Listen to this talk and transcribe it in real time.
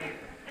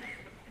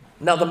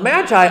Now, the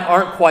Magi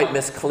aren't quite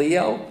Miss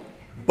Cleo,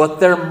 but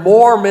they're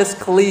more Miss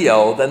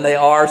Cleo than they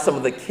are some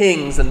of the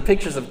kings and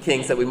pictures of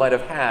kings that we might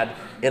have had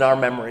in our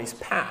memories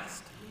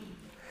past.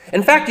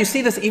 In fact, you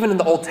see this even in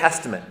the Old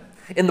Testament.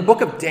 In the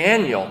book of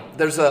Daniel,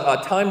 there's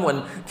a time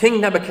when King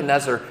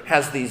Nebuchadnezzar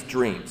has these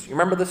dreams. You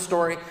remember this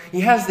story?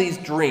 He has these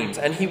dreams,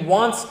 and he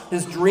wants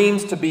his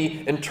dreams to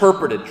be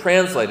interpreted,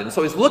 translated. And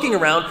so he's looking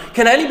around.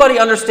 Can anybody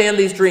understand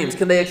these dreams?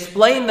 Can they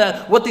explain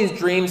what these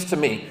dreams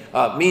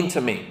mean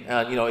to me?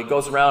 He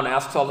goes around,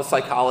 asks all the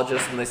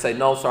psychologists, and they say,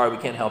 no, sorry, we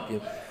can't help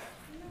you.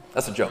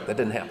 That's a joke. That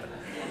didn't happen.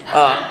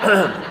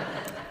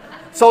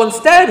 So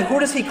instead, who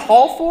does he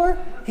call for?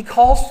 He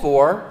calls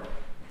for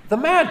the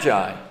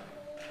Magi.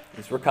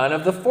 These were kind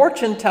of the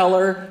fortune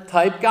teller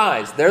type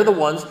guys. They're the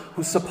ones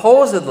who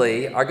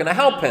supposedly are going to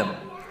help him.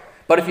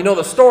 But if you know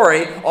the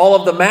story, all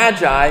of the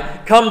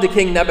Magi come to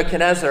King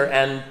Nebuchadnezzar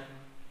and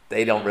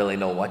they don't really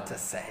know what to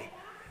say.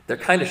 They're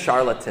kind of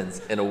charlatans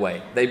in a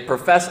way. They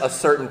profess a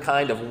certain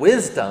kind of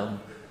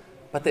wisdom,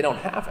 but they don't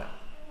have it.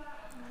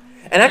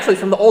 And actually,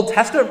 from the Old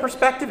Testament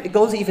perspective, it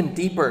goes even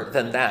deeper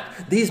than that.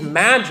 These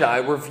Magi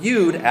were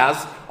viewed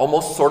as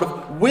almost sort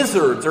of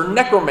wizards or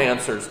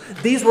necromancers.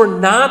 These were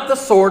not the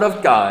sort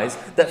of guys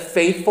that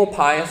faithful,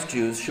 pious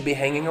Jews should be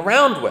hanging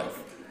around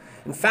with.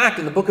 In fact,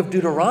 in the book of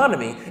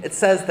Deuteronomy, it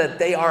says that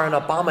they are an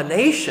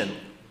abomination.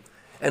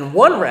 And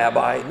one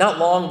rabbi, not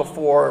long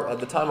before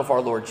the time of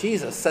our Lord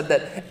Jesus, said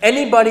that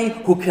anybody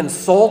who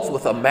consults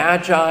with a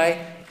Magi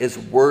is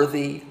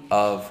worthy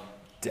of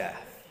death.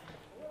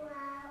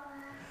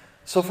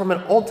 So from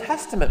an Old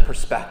Testament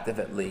perspective,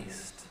 at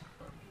least,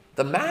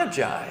 the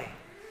Magi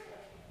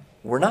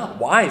were not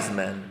wise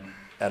men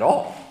at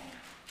all.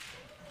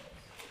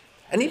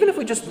 And even if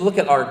we just look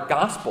at our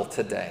gospel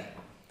today,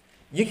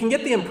 you can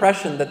get the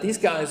impression that these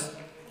guys,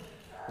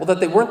 that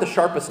they weren't the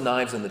sharpest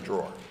knives in the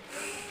drawer.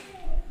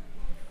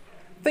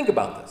 Think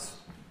about this.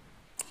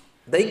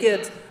 They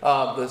get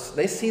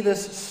they see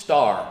this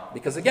star,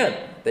 because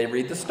again, they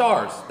read the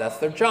stars. That's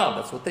their job.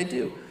 That's what they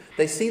do.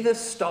 They see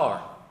this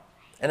star.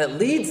 And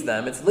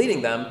it's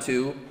leading them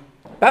to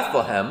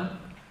Bethlehem.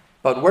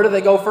 But where do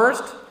they go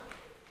first?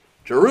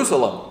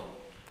 Jerusalem.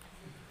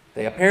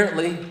 They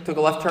apparently took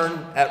a left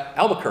turn at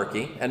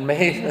Albuquerque and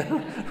made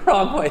the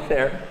wrong way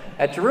there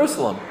at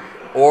Jerusalem.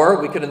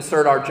 Or we could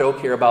insert our joke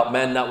here about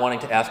men not wanting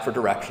to ask for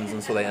directions,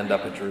 and so they end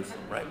up at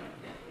Jerusalem, right?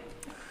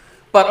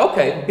 But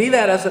okay, be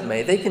that as it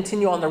may, they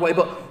continue on their way.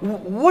 But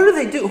what do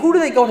they do? Who do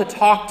they go to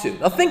talk to?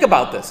 Now think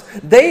about this.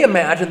 They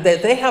imagine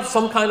that they have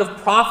some kind of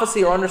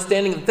prophecy or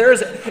understanding that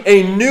there's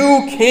a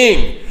new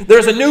king.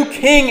 There's a new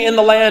king in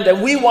the land,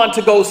 and we want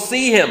to go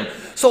see him.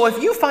 So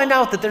if you find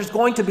out that there's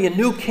going to be a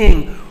new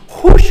king,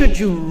 who should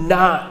you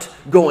not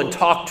go and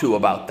talk to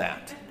about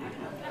that?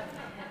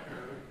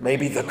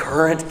 Maybe the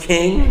current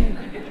king?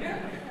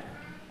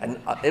 And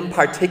in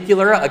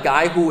particular, a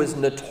guy who is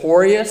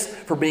notorious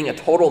for being a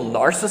total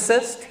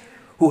narcissist,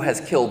 who has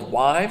killed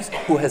wives,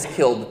 who has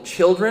killed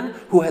children,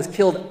 who has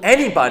killed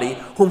anybody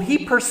whom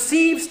he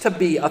perceives to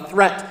be a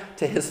threat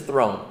to his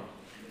throne.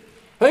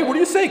 Hey, what do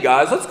you say,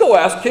 guys? Let's go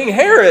ask King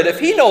Herod if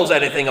he knows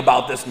anything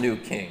about this new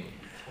king.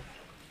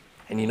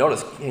 And you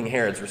notice King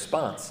Herod's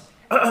response.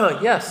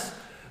 Yes,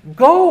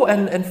 go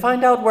and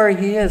find out where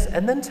he is,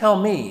 and then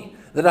tell me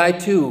that I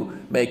too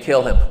may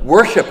kill him.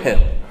 Worship him.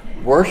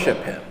 Worship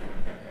him.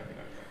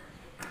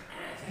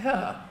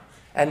 Yeah.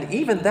 And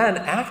even then,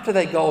 after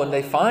they go and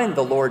they find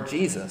the Lord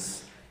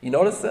Jesus, you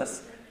notice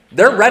this?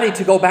 They're ready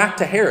to go back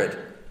to Herod.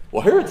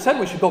 Well, Herod said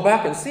we should go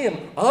back and see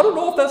him. I don't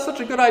know if that's such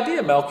a good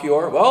idea,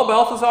 Melchior. Well,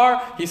 Balthazar,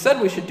 he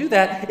said we should do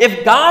that.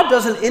 If God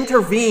doesn't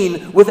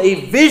intervene with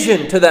a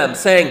vision to them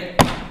saying,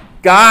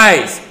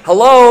 guys,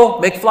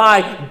 hello,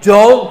 McFly,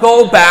 don't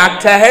go back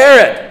to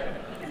Herod.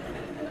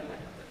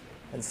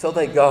 And so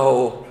they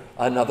go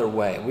another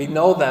way. We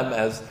know them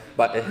as,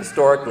 but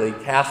historically,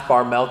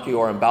 Caspar,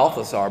 Melchior, and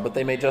Balthazar, but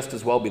they may just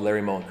as well be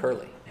Larry, Moe, and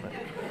Curly.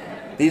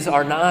 Right? These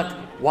are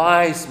not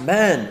wise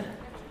men.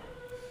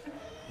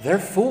 They're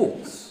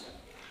fools.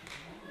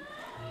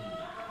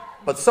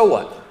 But so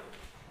what?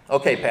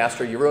 Okay,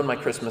 Pastor, you ruined my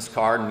Christmas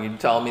card, and you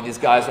tell me these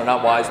guys are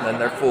not wise men,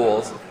 they're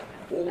fools.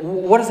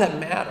 What does that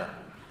matter?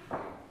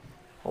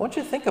 I want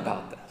you to think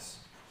about this.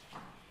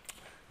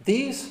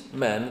 These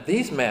men,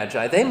 these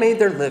magi, they made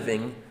their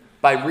living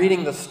by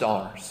reading the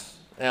stars.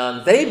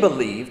 And they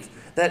believed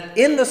that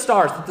in the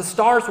stars, that the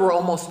stars were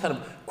almost kind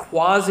of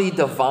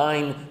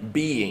quasi-divine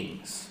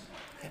beings.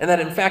 And that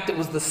in fact it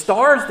was the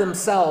stars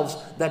themselves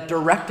that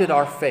directed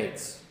our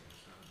fates.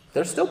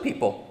 There's still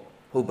people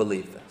who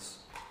believe this.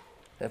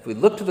 If we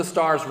look to the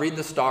stars, read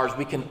the stars,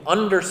 we can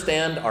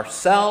understand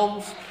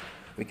ourselves,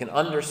 we can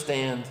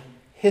understand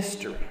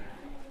history.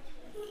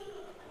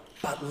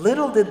 But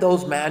little did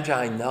those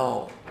magi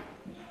know,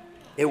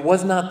 it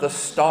was not the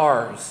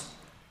stars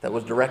that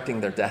was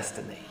directing their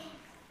destiny.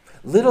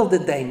 Little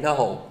did they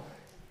know,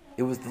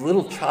 it was the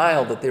little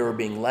child that they were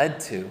being led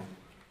to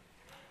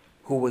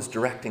who was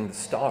directing the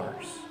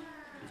stars.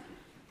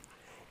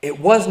 It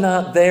was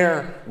not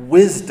their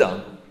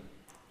wisdom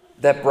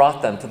that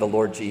brought them to the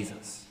Lord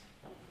Jesus.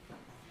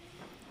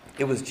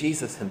 It was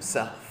Jesus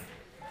himself,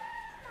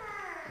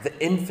 the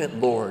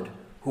infant Lord,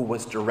 who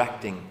was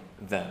directing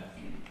them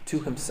to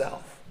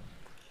himself,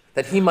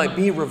 that he might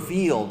be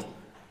revealed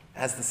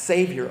as the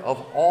Savior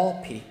of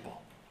all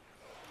people.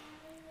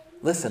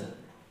 Listen,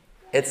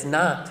 it's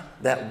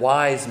not that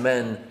wise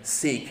men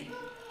seek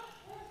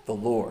the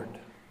Lord.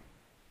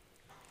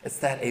 It's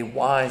that a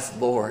wise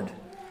Lord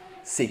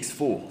seeks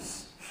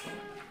fools.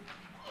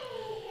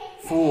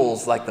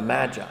 Fools like the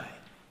Magi,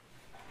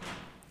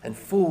 and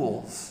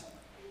fools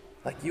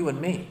like you and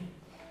me.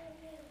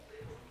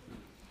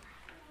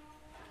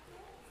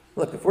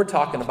 Look, if we're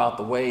talking about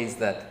the ways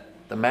that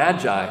the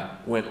Magi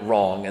went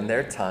wrong in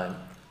their time,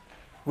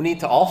 we need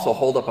to also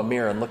hold up a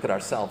mirror and look at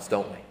ourselves,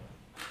 don't we?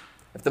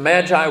 If the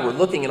Magi were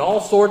looking in all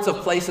sorts of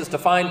places to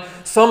find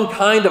some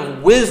kind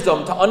of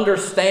wisdom to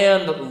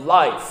understand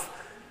life,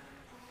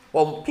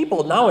 well,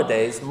 people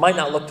nowadays might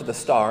not look to the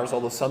stars,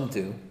 although some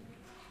do.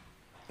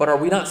 But are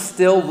we not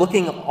still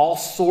looking at all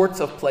sorts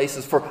of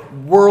places for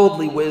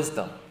worldly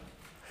wisdom?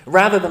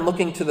 Rather than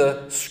looking to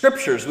the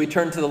scriptures, we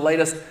turn to the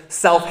latest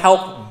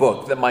self-help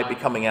book that might be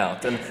coming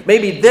out. And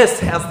maybe this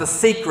has the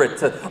secret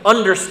to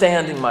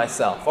understanding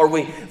myself. Or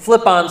we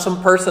flip on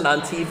some person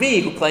on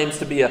TV who claims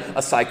to be a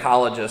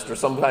psychologist or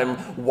some kind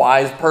of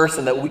wise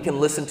person that we can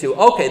listen to.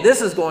 Okay, this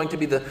is going to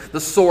be the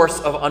source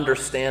of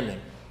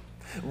understanding.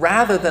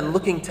 Rather than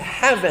looking to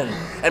heaven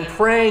and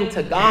praying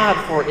to God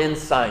for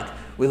insight,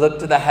 we look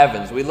to the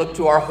heavens, we look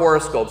to our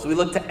horoscopes, we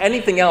look to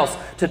anything else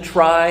to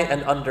try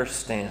and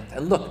understand.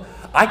 And look,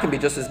 I can be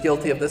just as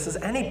guilty of this as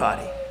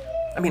anybody.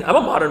 I mean, I'm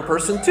a modern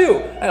person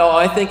too.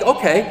 I think,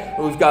 okay,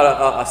 we've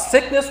got a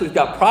sickness, we've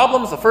got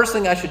problems. The first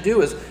thing I should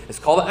do is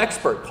call the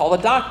expert, call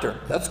the doctor.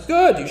 That's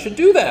good, you should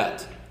do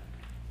that.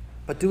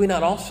 But do we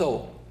not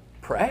also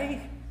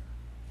pray?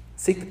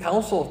 Seek the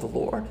counsel of the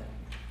Lord?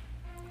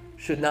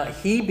 Should not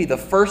he be the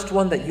first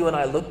one that you and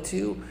I look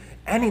to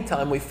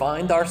anytime we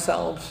find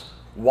ourselves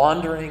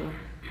wandering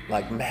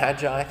like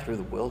Magi through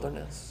the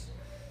wilderness?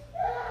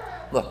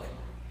 Look,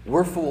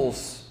 we're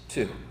fools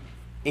too,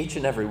 each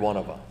and every one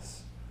of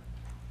us.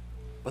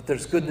 But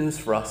there's good news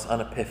for us on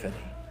Epiphany,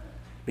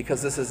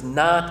 because this is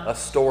not a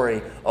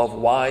story of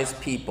wise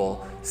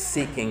people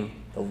seeking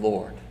the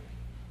Lord.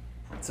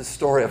 It's a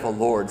story of a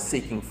Lord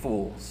seeking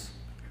fools.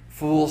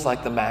 Fools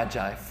like the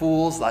Magi,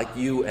 fools like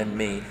you and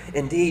me.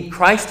 Indeed,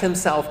 Christ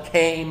himself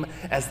came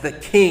as the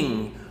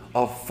King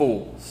of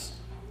fools.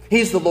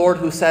 He's the Lord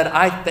who said,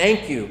 I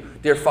thank you,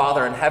 dear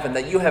Father in heaven,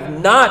 that you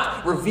have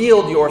not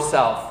revealed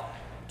yourself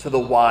to the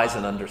wise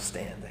and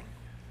understanding,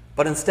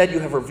 but instead you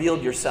have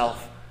revealed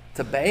yourself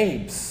to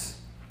babes,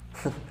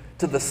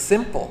 to the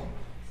simple.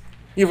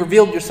 You've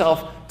revealed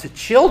yourself to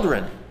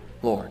children,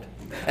 Lord.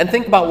 And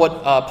think about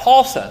what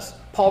Paul says.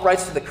 Paul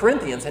writes to the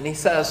Corinthians and he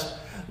says,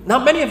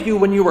 not many of you,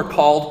 when you were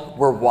called,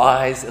 were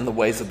wise in the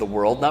ways of the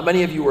world. Not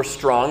many of you were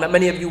strong. Not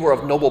many of you were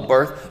of noble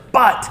birth.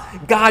 But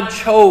God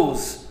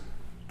chose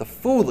the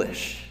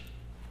foolish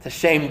to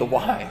shame the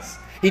wise.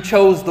 He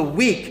chose the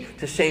weak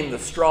to shame the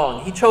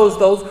strong. He chose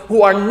those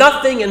who are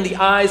nothing in the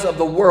eyes of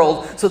the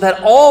world, so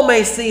that all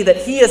may see that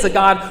he is a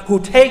God who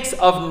takes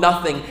of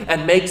nothing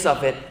and makes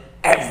of it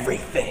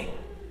everything.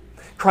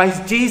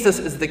 Christ Jesus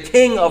is the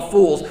King of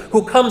fools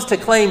who comes to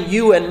claim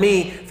you and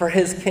me for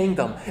his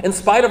kingdom. In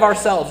spite of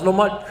ourselves,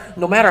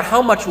 no matter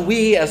how much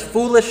we as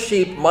foolish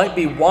sheep might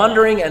be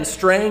wandering and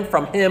straying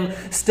from him,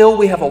 still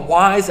we have a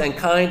wise and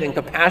kind and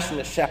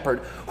compassionate shepherd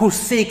who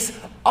seeks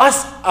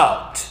us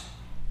out,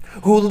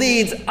 who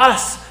leads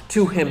us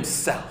to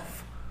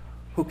himself,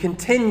 who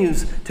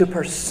continues to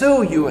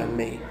pursue you and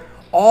me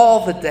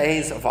all the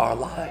days of our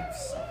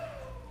lives.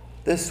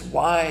 This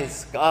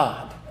wise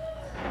God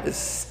is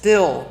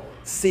still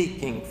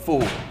seeking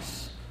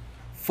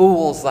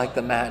fools like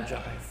the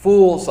Magi,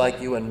 fools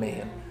like you and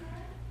me,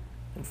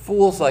 and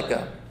fools like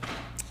a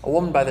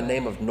woman by the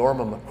name of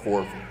Norma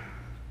McCorvey.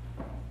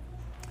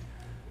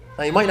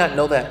 Now, you might not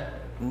know that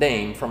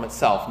name from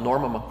itself,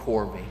 Norma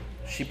McCorvey.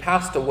 She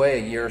passed away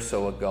a year or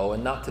so ago,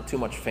 and not to too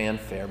much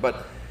fanfare,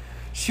 but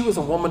she was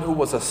a woman who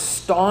was a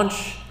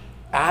staunch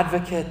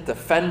advocate,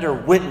 defender,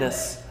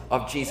 witness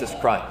of Jesus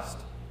Christ.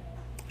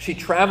 She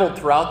traveled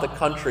throughout the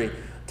country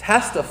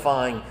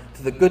testifying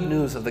to the good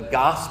news of the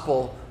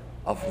gospel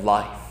of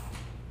life.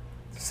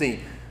 See,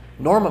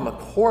 Norma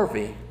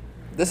McCorvey,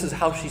 this is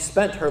how she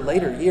spent her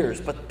later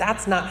years, but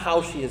that's not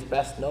how she is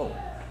best known.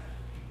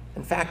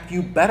 In fact,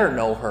 you better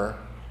know her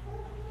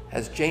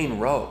as Jane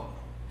Roe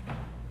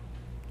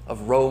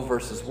of Roe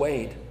versus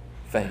Wade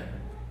fame.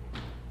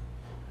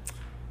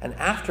 And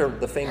after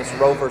the famous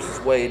Roe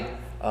versus Wade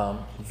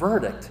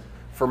verdict,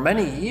 for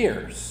many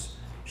years,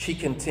 she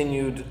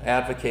continued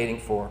advocating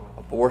for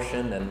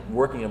abortion and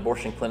working in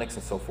abortion clinics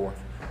and so forth.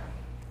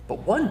 But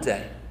one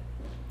day,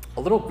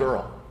 a little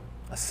girl,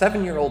 a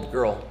 7-year-old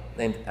girl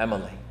named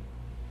Emily,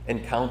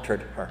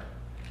 encountered her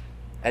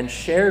and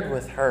shared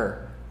with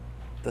her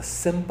the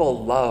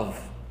simple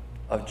love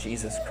of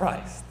Jesus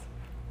Christ.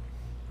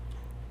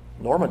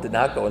 Norma did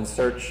not go in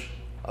search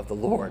of the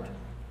Lord.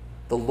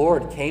 The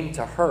Lord came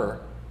to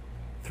her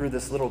through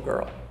this little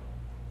girl.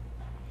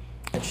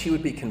 And she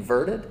would be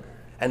converted,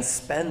 and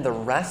spend the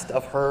rest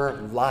of her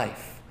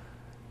life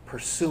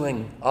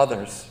pursuing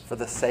others for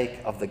the sake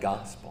of the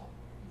gospel.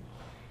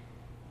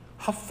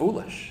 How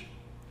foolish,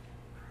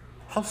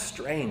 how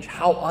strange,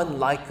 how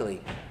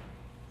unlikely,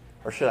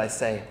 or should I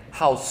say,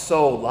 how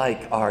so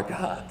like our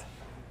God,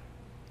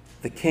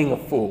 the King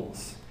of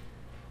fools,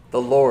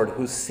 the Lord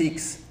who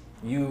seeks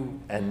you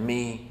and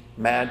me,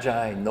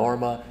 Magi,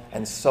 Norma,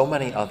 and so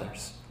many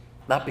others,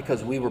 not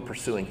because we were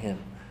pursuing him,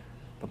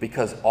 but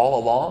because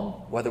all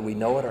along, whether we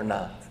know it or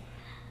not,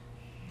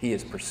 he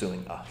is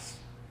pursuing us.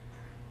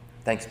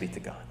 Thanks be to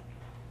God.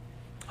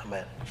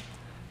 Amen.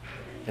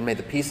 And may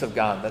the peace of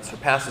God that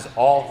surpasses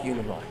all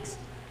human minds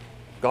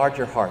guard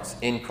your hearts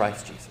in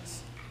Christ Jesus.